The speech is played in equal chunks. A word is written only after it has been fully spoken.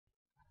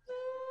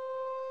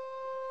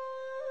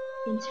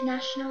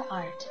International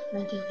art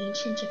linking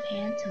ancient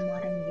Japan to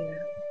modern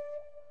Europe.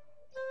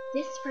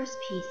 This first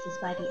piece is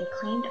by the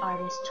acclaimed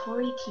artist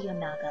Tori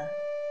Kiyonaga.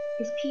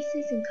 His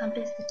pieces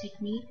encompass the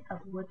technique of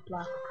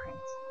woodblock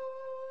print,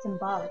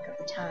 symbolic of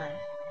the time.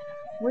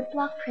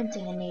 Woodblock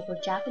printing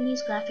enabled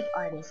Japanese graphic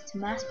artists to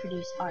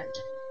mass-produce art.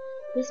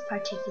 This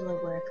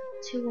particular work,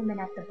 Two Women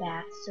at the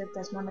Bath, served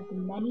as one of the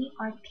many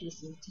art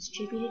pieces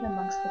distributed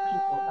amongst the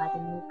people by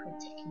the new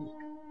print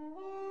technique.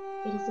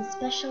 It is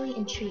especially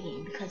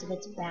intriguing because of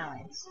its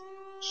balance.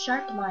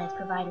 Sharp lines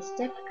provide a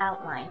stiff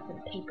outline for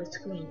the paper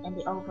screen and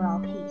the overall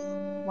piece,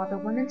 while the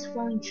women's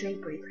flowing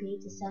drapery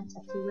creates a sense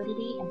of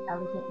fluidity and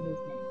elegant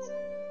movement.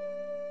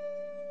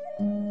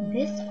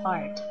 This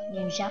art,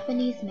 named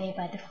Japanese made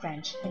by the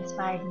French,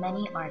 inspired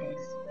many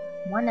artists,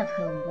 one of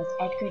whom was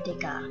Edgar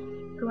Degas,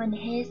 who in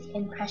his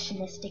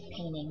impressionistic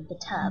painting, The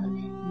Tub,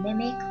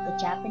 mimicked the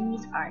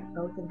Japanese art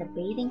both in the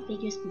bathing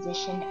figure's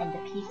position and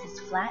the piece's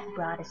flat,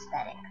 broad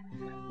aesthetic.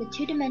 The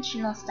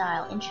two-dimensional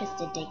style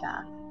interested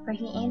Degas, for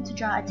he aimed to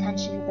draw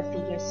attention to the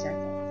figure's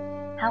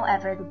surface.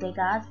 However, the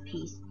Degas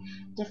piece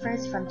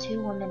differs from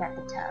Two Women at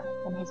the Tub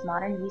in his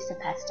modern use of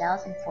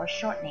pastels and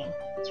foreshortening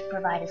to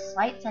provide a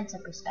slight sense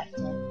of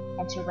perspective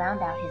and to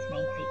round out his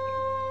main figure.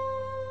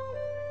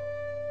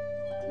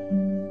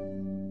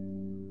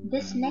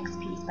 This next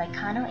piece by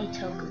Kano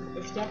Eitoku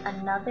is yet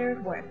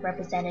another work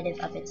representative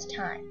of its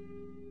time.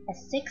 A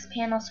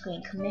 6-panel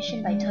screen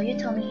commissioned by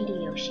Toyotomi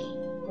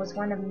Hideyoshi was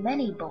one of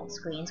many bold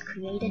screens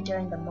created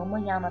during the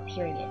Momoyama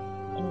period,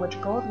 in which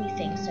gold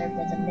leafing served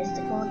as a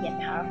mystical yet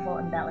powerful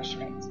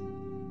embellishment.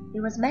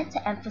 It was meant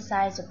to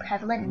emphasize a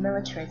prevalent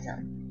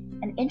militarism.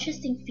 An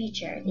interesting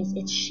feature is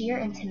its sheer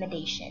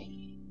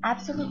intimidation.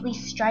 Absolutely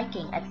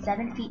striking at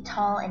 7 feet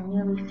tall and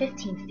nearly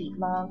 15 feet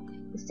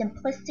long, the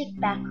simplistic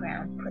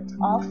background puts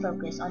all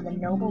focus on the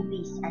noble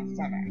beast at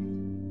center.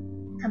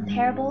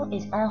 Comparable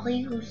is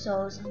Henri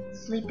Rousseau's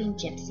Sleeping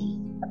Gypsy,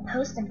 a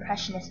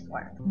post-impressionist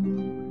work.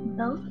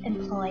 Both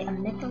employ a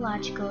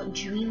mythological,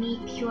 dreamy,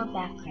 pure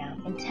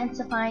background,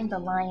 intensifying the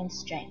lion's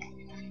strength.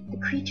 The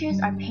creatures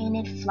are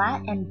painted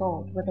flat and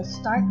bold with a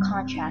stark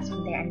contrast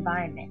from their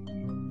environment.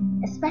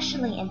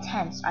 Especially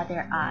intense are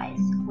their eyes,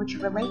 which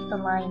relate the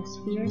lion's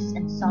fierce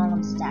and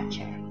solemn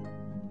stature.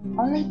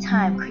 Only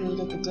time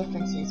created the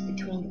differences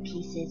between the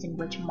pieces in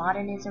which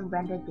modernism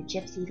rendered the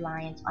gypsy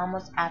lion's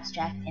almost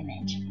abstract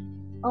image.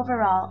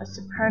 Overall, a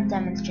superb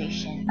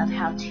demonstration of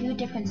how two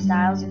different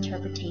styles'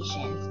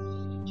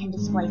 interpretations can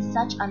display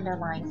such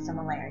underlying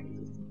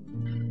similarities.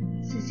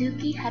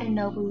 Suzuki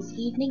Harunobu's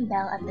Evening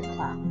Bell at the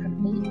Clock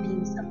from 8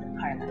 Views of the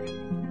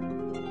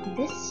Parlor.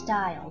 This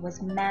style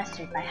was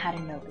mastered by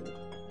Harunobu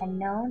and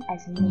known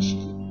as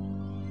Nishiki,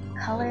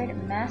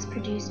 colored,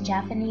 mass-produced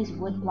Japanese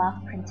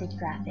woodblock printed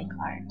graphic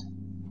art.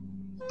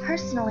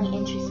 Personally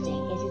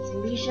interesting is its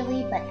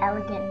leisurely but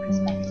elegant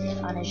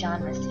perspective on a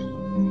genre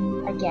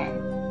scene.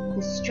 Again,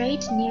 the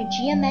straight, near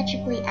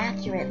geometrically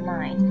accurate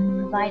lines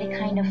provide a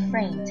kind of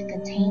frame to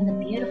contain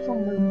the beautiful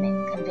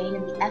movement conveyed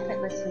in the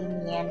effortlessly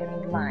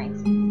meandering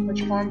lines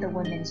which form the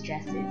women's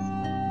dresses.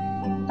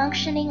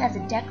 Functioning as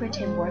a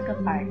decorative work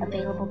of art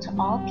available to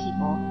all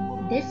people,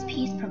 this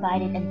piece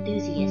provided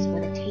enthusiasts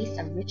with a taste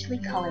of richly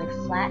colored,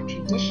 flat,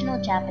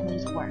 traditional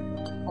Japanese work,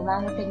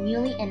 along with the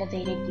newly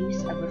innovative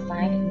use of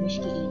refined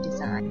Nishiki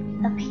design.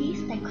 A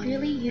piece that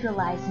clearly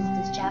utilizes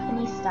this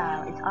Japanese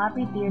style is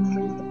Aubrey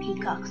Beardsley's The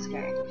Peacock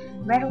Skirt,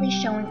 readily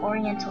showing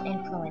Oriental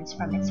influence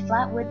from its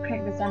flat wood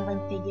print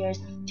resembling figures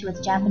to its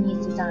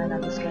Japanese design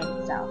on the skirt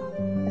itself.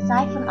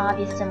 Aside from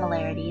obvious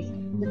similarities,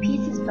 the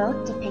pieces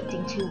both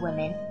depicting two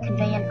women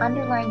convey an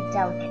underlying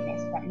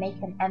delicateness that make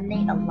them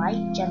emanate a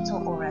light,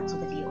 gentle aura to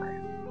the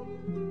viewer.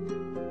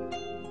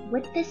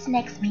 With this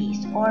next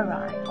piece,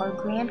 Oran, or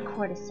Grand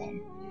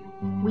Courtesan,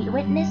 we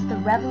witness the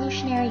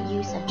revolutionary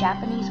use of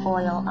Japanese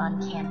oil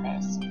on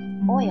canvas.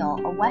 Oil,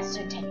 a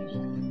Western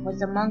technique,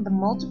 was among the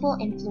multiple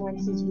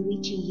influences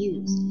Yuichi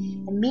used.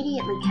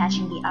 Immediately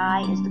catching the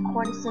eye is the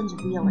courtesan's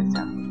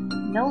realism.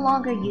 No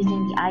longer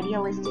using the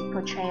idealistic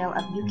portrayal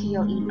of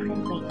ukiyo-e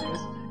printmakers,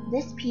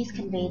 this piece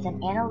conveys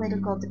an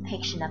analytical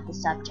depiction of the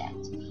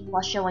subject.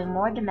 While showing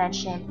more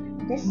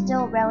dimension, this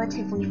still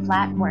relatively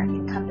flat work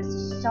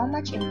encompasses so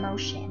much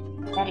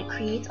emotion that it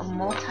creates a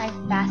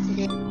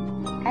multifaceted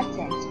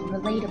essence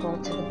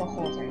relatable to the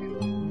beholder.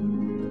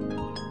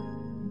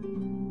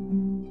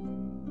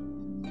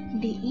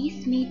 The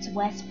East meets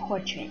West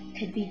portrait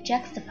could be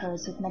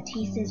juxtaposed with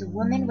Matisse's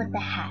Woman with the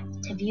Hat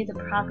to view the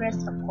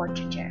progress of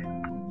portraiture.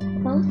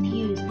 Both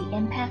use the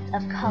impact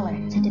of color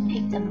to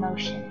depict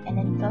emotion and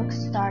invoke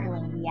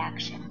startling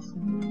reactions.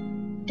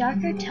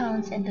 Darker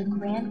tones in the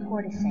Grand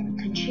Courtesan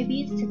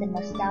contributes to the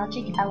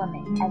nostalgic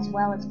element as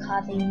well as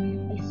causing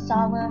a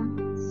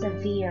solemn,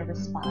 severe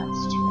response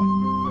to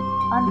it.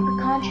 On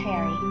the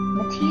contrary,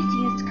 Matisse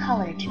used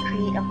color to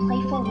create a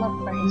playful look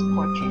for his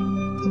portrait,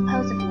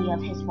 supposedly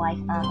of his wife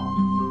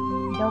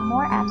Amo. Though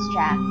more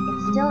abstract,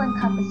 it still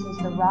encompasses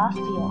the raw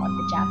feel of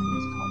the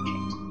Japanese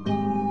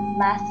portrait.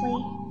 Lastly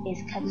is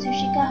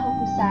Katsushika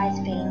Hokusai's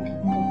famed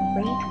The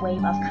Great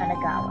Wave of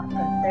Kanagawa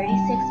from 36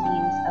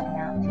 Views of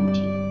Mount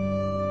Fuji.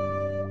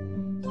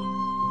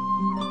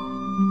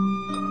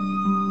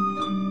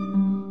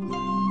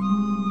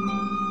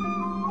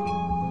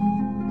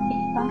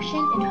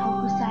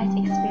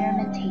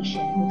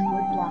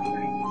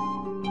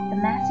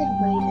 massive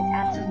wave is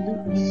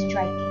absolutely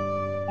striking,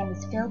 and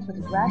is filled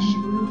with rush,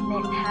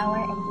 movement, power,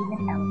 and even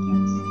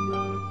elegance.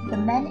 The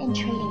men in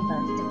trading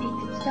boats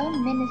depicted so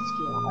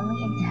minuscule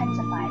only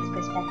intensifies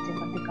perspective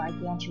of the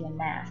gargantuan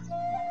mass.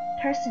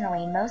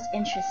 Personally, most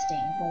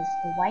interesting was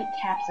the white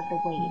caps of the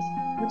waves,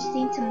 which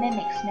seemed to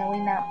mimic snowy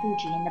Mount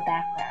Fuji in the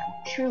background,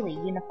 truly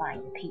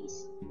unifying the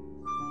piece.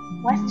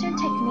 Western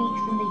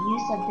techniques in the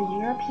use of the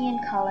European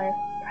color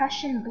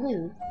Prussian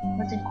blue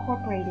was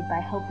incorporated by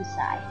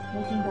Hokusai,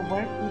 making the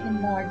work even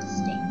more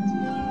distinct.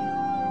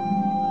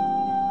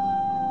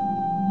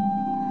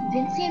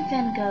 Vincent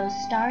van Gogh's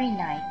Starry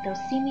Night, though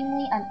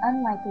seemingly an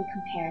unlikely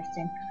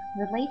comparison,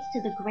 relates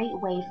to the Great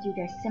Wave through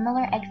their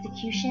similar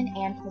execution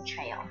and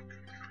portrayal.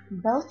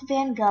 Both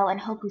Van Gogh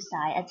and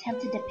Hokusai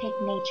attempt to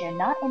depict nature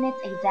not in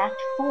its exact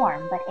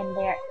form, but in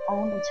their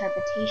own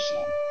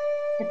interpretation.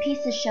 The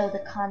pieces show the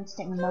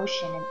constant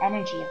motion and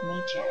energy of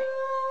nature.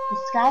 The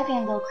sky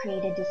Van Gogh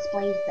created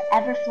displays the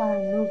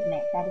ever-flowing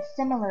movement that is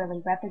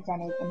similarly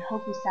represented in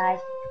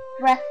Hokusai's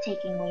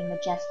breathtakingly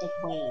majestic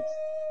waves.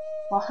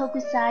 While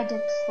Hokusai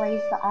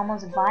displays the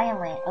almost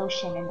violent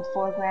ocean in the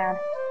foreground,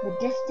 the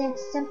distant,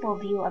 simple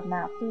view of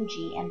Mount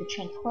Fuji and the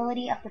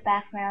tranquility of the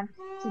background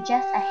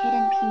suggests a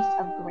hidden piece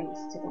of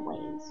grace to the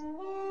waves.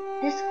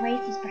 This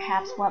grace is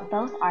perhaps what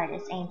both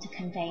artists aim to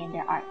convey in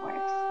their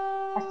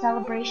artworks, a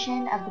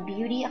celebration of the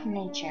beauty of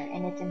nature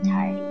in its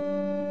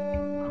entirety.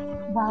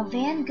 While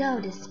Van Gogh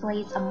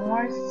displays a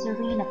more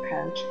serene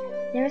approach,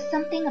 there is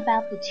something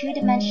about the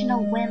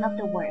two-dimensional whim of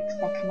the works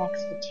that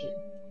connects the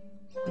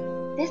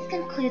two. This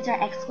concludes our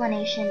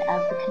explanation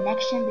of the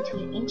connection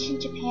between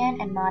ancient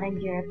Japan and modern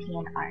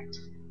European art.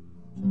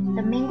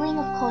 The mingling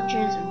of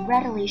cultures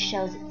readily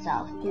shows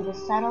itself through the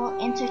subtle,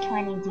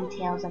 intertwining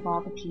details of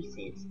all the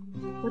pieces,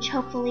 which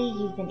hopefully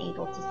you've been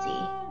able to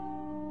see.